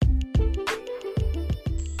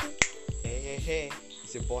Hey,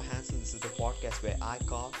 it's your boy Hansel. This is the podcast where I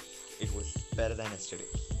call it was better than yesterday.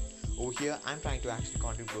 Over here, I'm trying to actually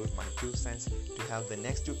contribute my 2 cents to help the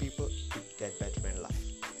next two people to get better in life.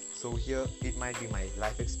 So here, it might be my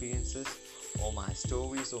life experiences or my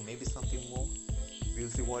stories or maybe something more. We'll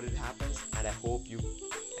see what it happens, and I hope you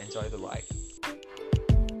enjoy the ride.